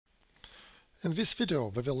In this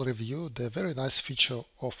video, we will review the very nice feature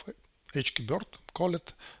of HQbird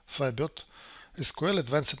called FirebirdSQL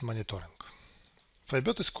Advanced Monitoring.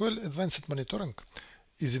 FirebirdSQL Advanced Monitoring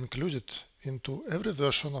is included into every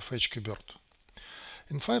version of HQbird.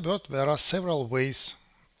 In Firebird, there are several ways,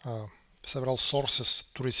 several sources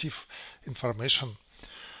to receive information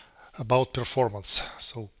about performance.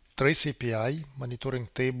 So, trace API, monitoring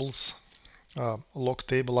tables, log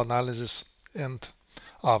table analysis, and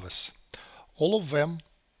others. All of them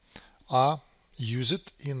are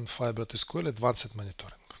used in FirebirdSQL Advanced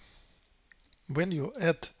Monitoring. When you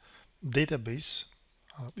add database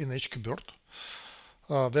in HQbird,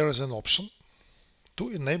 there is an option to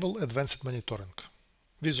enable Advanced Monitoring.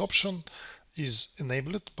 This option is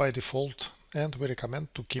enabled by default, and we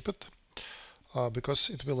recommend to keep it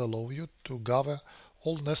because it will allow you to gather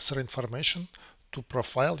all necessary information to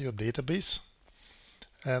profile your database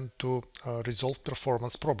and to resolve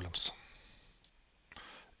performance problems.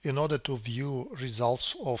 In order to view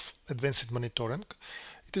results of Advanced Monitoring,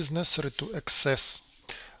 it is necessary to access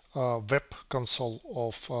web console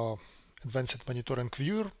of Advanced Monitoring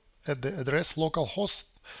Viewer at the address localhost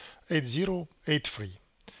 8083.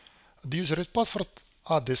 The user and password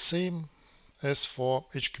are the same as for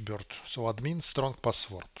HQbird, so admin strong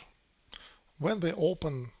password. When we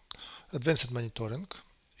open Advanced Monitoring,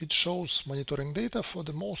 it shows monitoring data for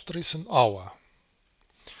the most recent hour.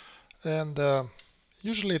 And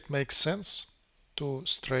usually it makes sense to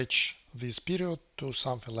stretch this period to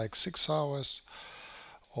something like 6 hours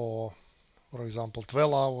or, for example,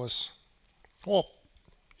 12 hours, or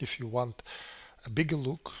if you want a bigger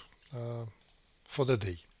look for the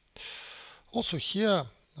day. Also here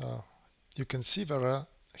you can see there are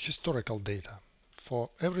historical data. For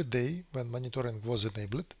every day when monitoring was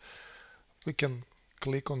enabled, we can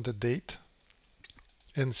click on the date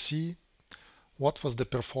and see what was the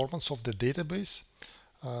performance of the database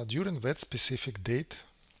during that specific date.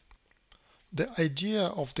 The idea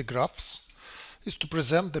of the graphs is to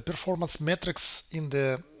present the performance metrics in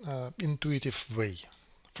the intuitive way.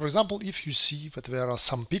 For example, if you see that there are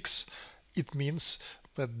some peaks, it means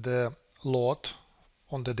that the load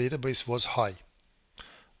on the database was high.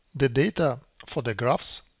 The data for the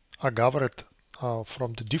graphs are gathered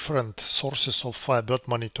from the different sources of Firebird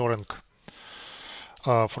monitoring.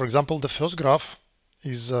 For example, the first graph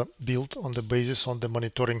is built on the basis on the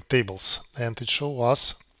monitoring tables, and it shows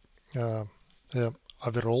us the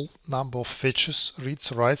overall number of fetches,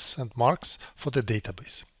 reads, writes, and marks for the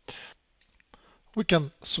database. We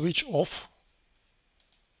can switch off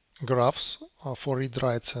graphs for read,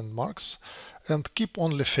 writes, and marks and keep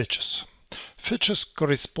only fetches. Fetches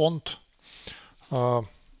correspond to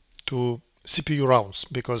CPU rounds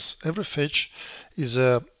because every fetch is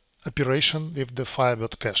an operation with the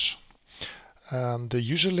Firebird cache. And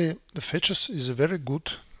usually the fetches is a very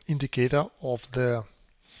good indicator of the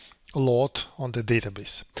load on the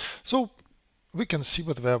database. So we can see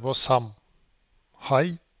that there was some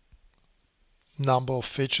high number of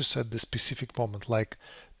fetches at the specific moment, like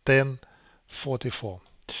 1044.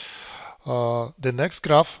 The next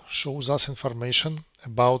graph shows us information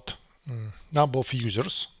about number of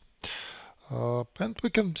users, and we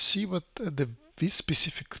can see that at this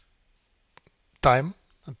specific time,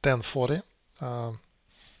 at 1040,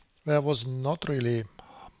 there was not really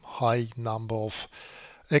high number of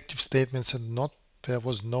active statements, and there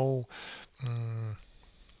was no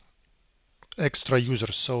extra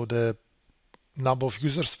users. So the number of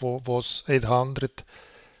users was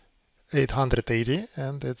 880,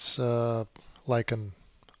 and it's like an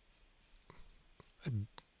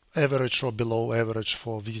average or below average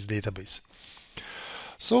for this database.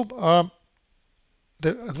 So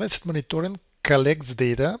the Advanced Monitoring collects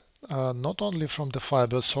data not only from the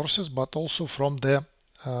Firebird sources, but also from the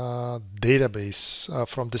database,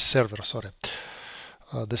 from the server, sorry.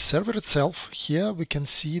 The server itself, here we can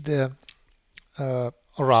see the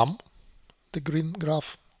RAM, the green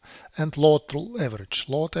graph, and load average.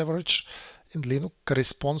 Load average in Linux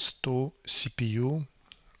corresponds to CPU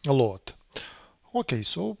load. Okay,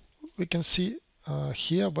 so we can see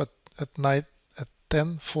here, but at night at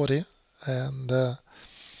 1040 and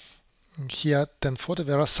here at 1040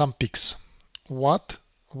 there are some peaks. What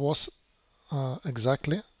was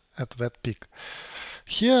exactly at that peak?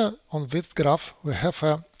 Here on this graph we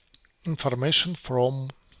have information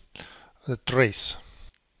from the trace.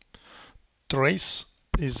 Trace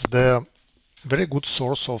is the very good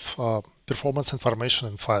source of performance information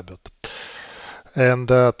in Firebird. And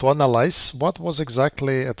to analyze what was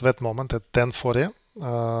exactly at that moment at 1040,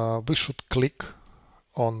 we should click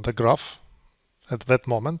on the graph at that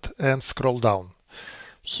moment and scroll down.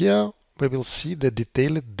 Here we will see the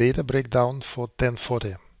detailed data breakdown for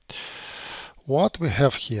 1040. What we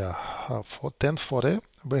have here for 1040,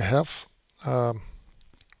 we have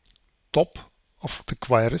top of the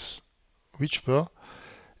queries which were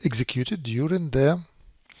executed during the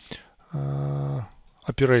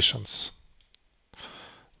operations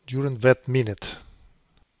during that minute.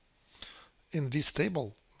 In this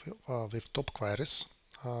table with top queries,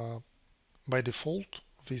 by default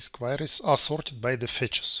these queries are sorted by the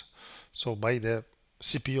fetches, so by the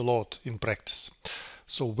CPU load in practice.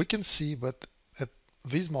 So we can see that at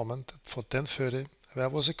this moment for 1030 there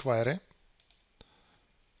was a query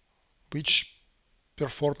which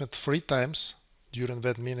performed 3 times during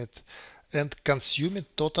that minute and consumed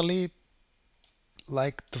totally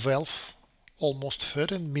like 12, almost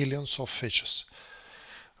 13 millions of fetches.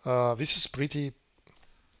 This is pretty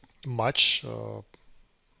much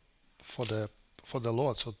for the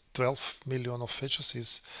load. So 12 million of fetches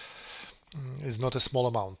is not a small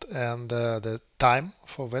amount, and the time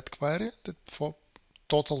for that query, for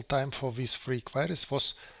total time for these 3 queries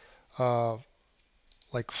was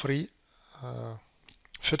like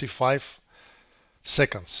 35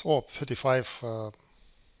 seconds, or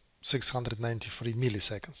 693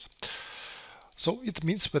 milliseconds. So it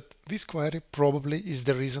means that this query probably is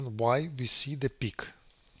the reason why we see the peak,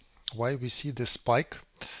 why we see the spike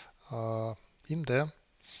in the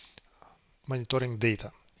monitoring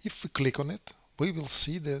data. If we click on it, we will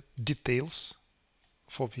see the details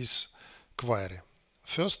for this query.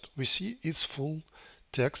 First, we see its full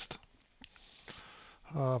text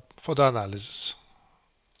for the analysis.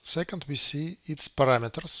 Second, we see its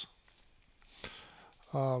parameters.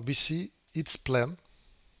 We see its plan,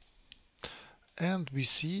 and we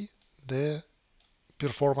see the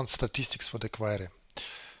performance statistics for the query.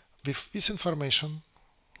 With this information,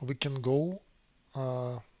 we can go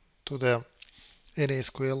to the any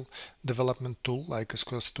SQL development tool like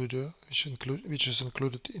SQL Studio, which is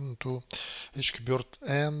included into HQbird,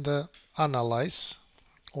 and analyze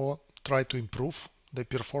or try to improve the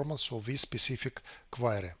performance of this specific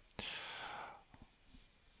query.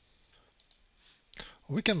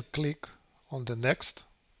 We can click on the next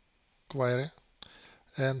query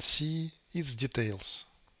and see its details.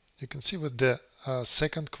 You can see that the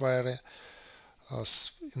second query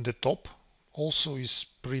in the top also is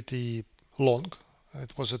pretty long.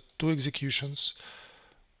 It was 2 executions,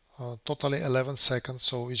 totally 11 seconds,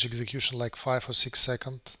 so each execution like 5 or 6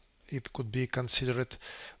 seconds. It could be considered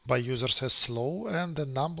by users as slow, and the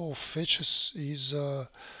number of fetches is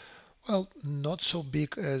well, not so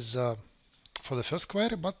big as for the first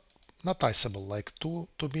query, but noticeable, like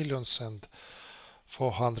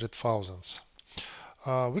 2,400,000.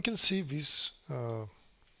 We can see these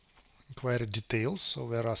query details, so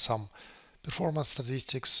there are some performance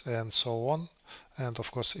statistics and so on, and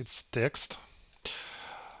of course it's text.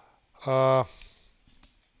 Of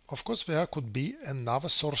course there could be another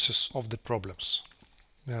sources of the problems.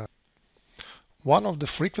 One of the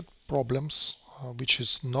frequent problems which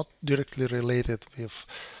is not directly related with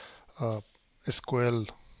SQL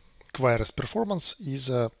queries performance is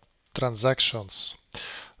transactions,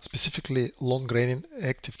 specifically long-running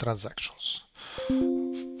active transactions.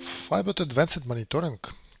 Firebird Advanced Monitoring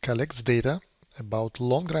collects data about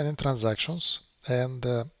long-running transactions and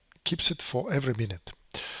keeps it for every minute.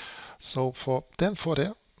 So for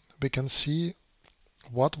 1040 we can see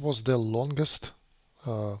what was the longest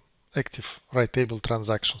active writable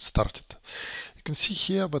transaction started. You can see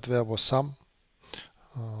here that there was some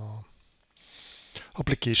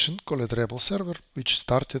application called Rebel Server which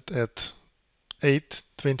started at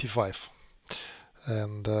 8:25.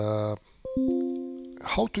 And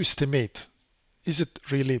how to estimate, is it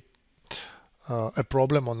really a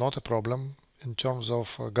problem or not a problem in terms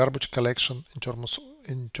of garbage collection, in terms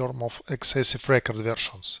of excessive record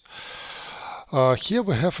versions? Here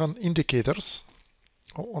we have an indicators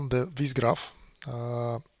on this graph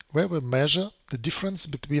where we measure the difference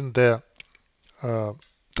between the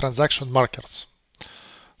transaction markers.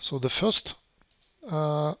 So the first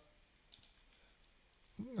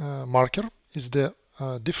marker is the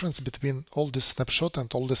difference between all this snapshot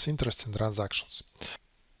and all this interesting transactions.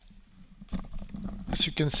 As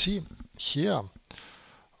you can see here,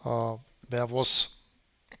 there was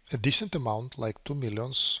a decent amount, like 2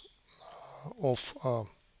 millions of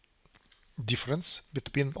difference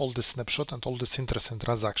between all the snapshot and all this interesting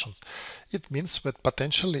transactions. It means that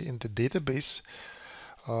potentially in the database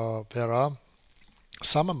there are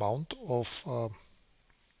some amount of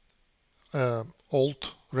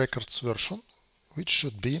old records version which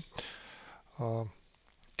should be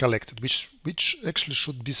collected, which actually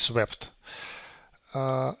should be swept.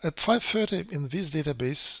 At 530 in this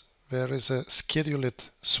database there is a scheduled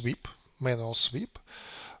sweep, manual sweep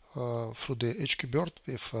through the HQbird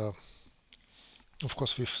with, of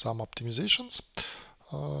course, with some optimizations,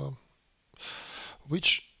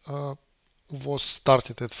 which was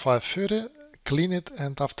started at 5:30, clean it,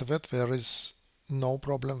 and after that there is no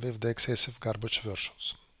problem with the excessive garbage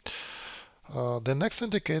versions. The next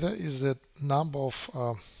indicator is the number of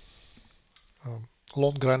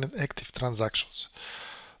long-running active transactions.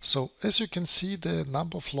 So as you can see, the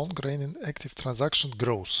number of long-running active transactions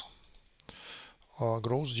grows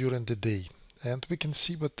during the day, and we can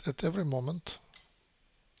see that at every moment,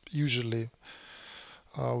 usually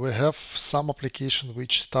we have some application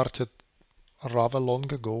which started rather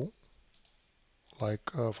long ago.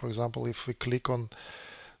 Like for example, if we click on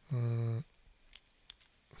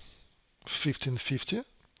 1550,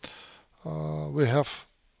 we have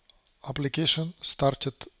application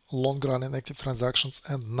started long-running active transactions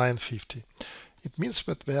and 950. It means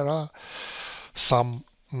that there are some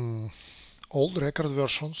old record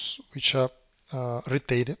versions which are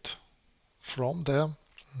retained from the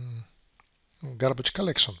garbage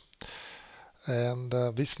collection, and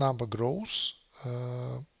this number grows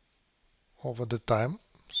over the time.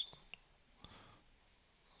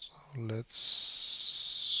 So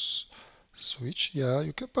let's switch. Yeah,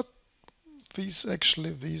 you can, but these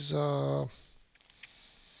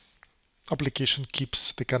application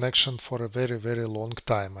keeps the connection for a very, very long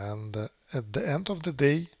time, and at the end of the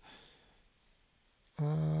day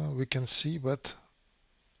we can see that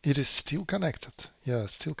it is still connected. Yeah,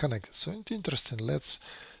 still connected. So it's interesting. Let's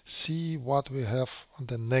see what we have on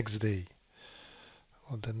the next day.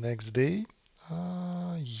 On the next day,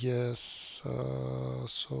 yes,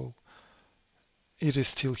 so it is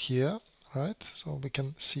still here, right? So we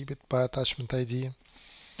can see it by attachment ID.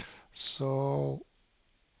 So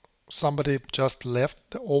somebody just left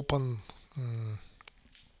the open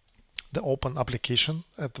application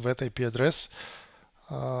at that IP address,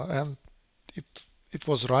 and it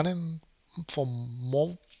was running for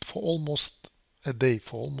almost a day,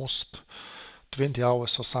 for almost 20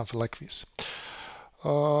 hours or something like this.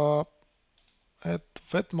 At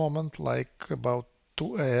that moment, like about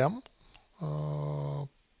 2 a.m.,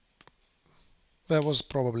 there was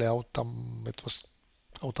probably it was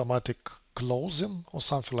automatic closing or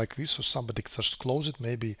something like this, or somebody just closed it.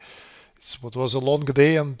 Maybe it was a long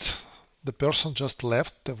day and the person just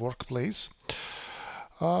left the workplace.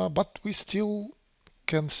 But we still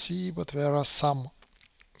can see that there are some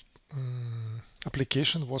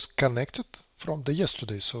application was connected from the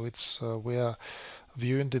yesterday. So it's we are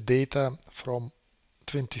viewing the data from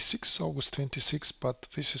August 26, but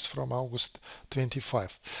this is from August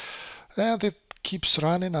 25. And it keeps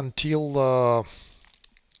running until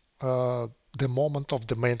the moment of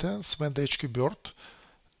the maintenance, when the HQbird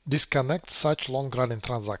disconnects such long-running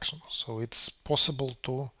transactions. So it's possible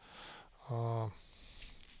to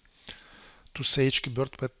say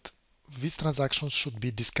HQbird that these transactions should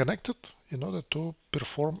be disconnected in order to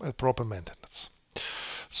perform a proper maintenance.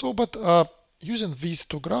 So, but using these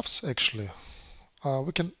two graphs, actually,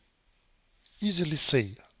 we can easily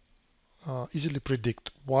say, easily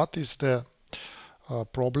predict what is the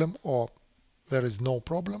problem, or there is no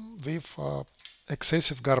problem with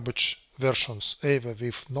excessive garbage versions, either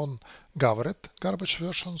with non-governed garbage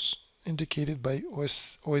versions indicated by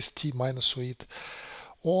OST-08,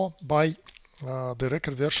 or by the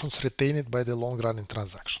record versions retained by the long-running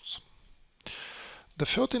transactions. The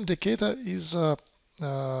third indicator is a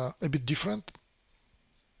bit different,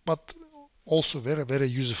 but also very, very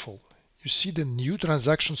useful. You see the new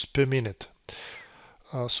transactions per minute.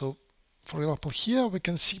 So, for example, here we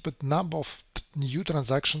can see the number of new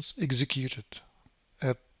transactions executed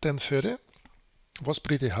at 10:30 was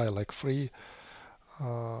pretty high, like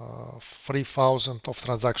 3,000 of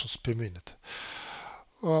transactions per minute.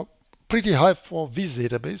 Pretty high for this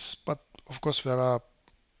database, but of course there are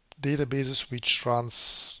databases which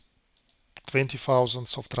runs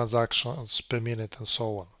 20,000 of transactions per minute and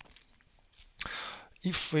so on.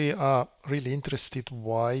 If we are really interested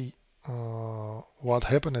why what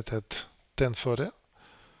happened at 10:30,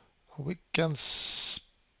 we can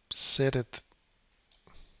set it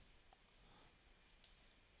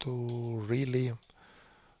to really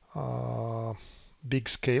big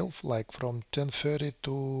scale, like from 10:30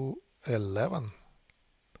 to 11,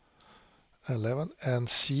 and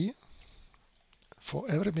see for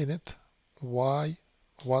every minute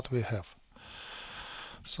what we have.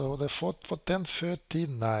 So for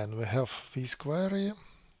 10:39 we have this query.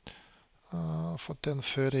 For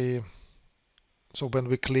 10:30, so when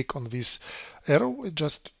we click on this arrow, it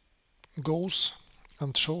just goes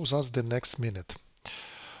and shows us the next minute.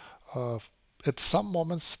 at some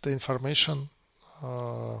moments the information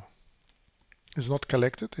is not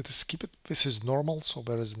collected, it is skipped. This is normal, so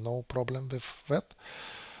there is no problem with that.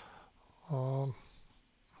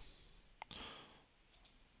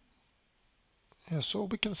 Yeah, so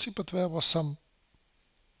we can see that there was some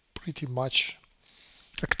pretty much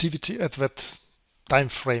activity at that time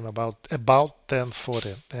frame, about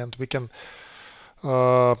 10:40, and we can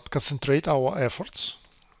concentrate our efforts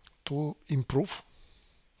to improve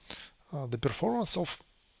the performance of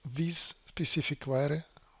this specific query,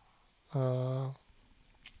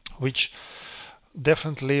 which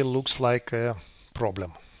definitely looks like a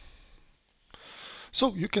problem.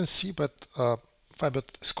 So you can see that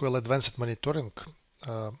FirebirdSQL Advanced Monitoring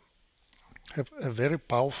have a very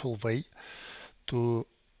powerful way to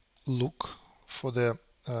look for the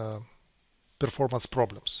performance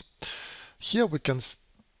problems. Here we can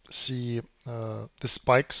see the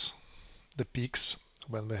spikes, the peaks,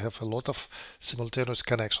 when we have a lot of simultaneous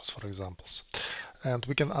connections, for example. And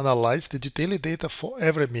we can analyze the detailed data for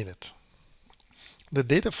every minute. The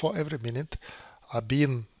data for every minute are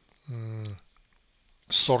being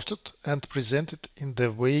sorted and presented in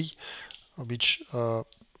the way which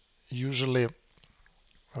usually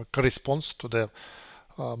corresponds to the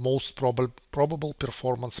most probable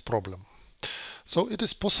performance problem. So it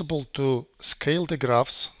is possible to scale the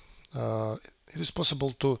graphs. It is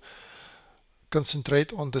possible to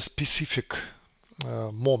concentrate on the specific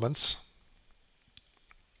moments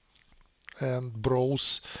and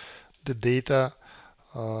browse the data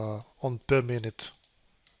on per minute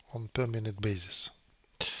basis.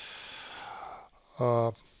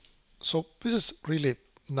 So this is really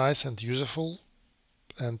nice and useful,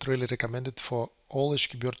 and really recommended for all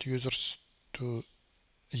HQbird users to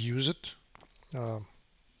use it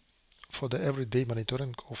for the everyday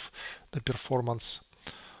monitoring of the performance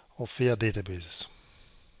of their databases.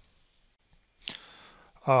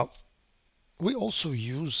 We also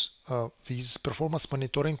use this performance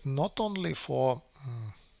monitoring not only for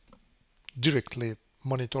directly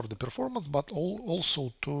monitor the performance, but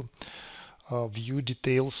also to view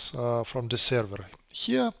details from the server.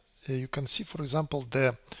 Here you can see, for example,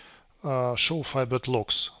 the show Firebird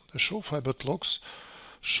logs. The show Firebird logs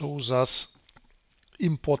shows us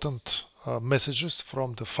important messages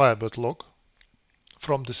from the Firebird log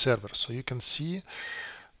from the server. So you can see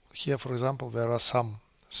here, for example, there are some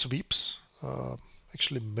sweeps,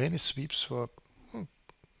 actually many sweeps.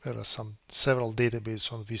 There are several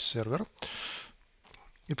databases on this server.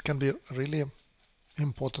 It can be really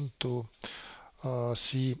important to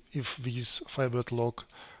see if these Firebird log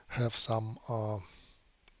have some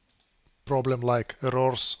problem like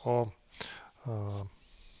errors or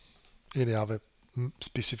any other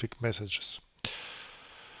specific messages.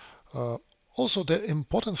 Also, the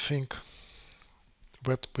important thing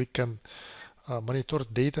that we can monitor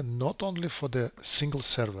data not only for the single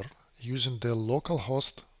server using the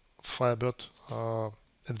localhost Firebird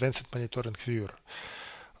Advanced Monitoring Viewer.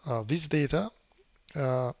 This data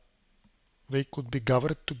they could be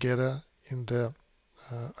gathered together in the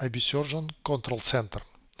IB Surgeon Control Center.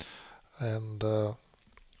 And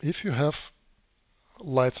if you have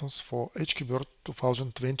license for HQbird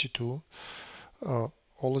 2022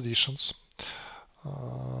 all editions,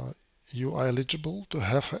 you are eligible to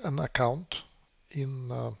have an account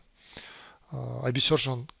in IB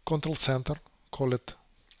Surgeon Control Center. Call it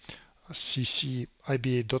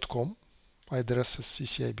cciba.com. Address is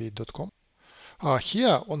cciba.com.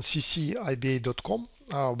 Here on cciba.com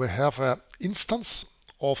we have an instance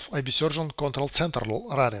of IB Surgeon Control Center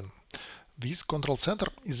running. This control center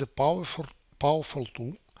is a powerful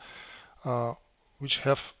tool which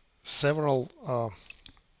have several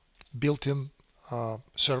built-in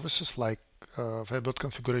services like Firebird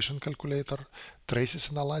configuration calculator, traces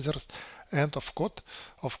analyzers, and of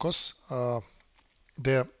course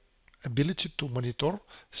the ability to monitor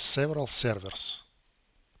several servers.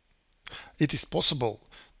 It is possible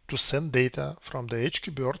to send data from the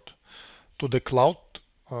HQbird to the cloud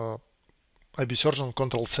IB Surgeon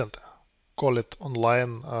Control Center. Call it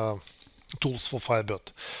online tools for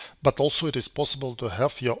Firebird. But also it is possible to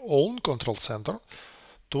have your own control center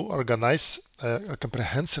to organize a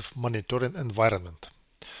comprehensive monitoring environment.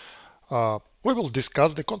 We will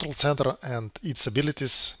discuss the control center and its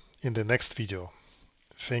abilities in the next video.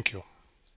 Thank you.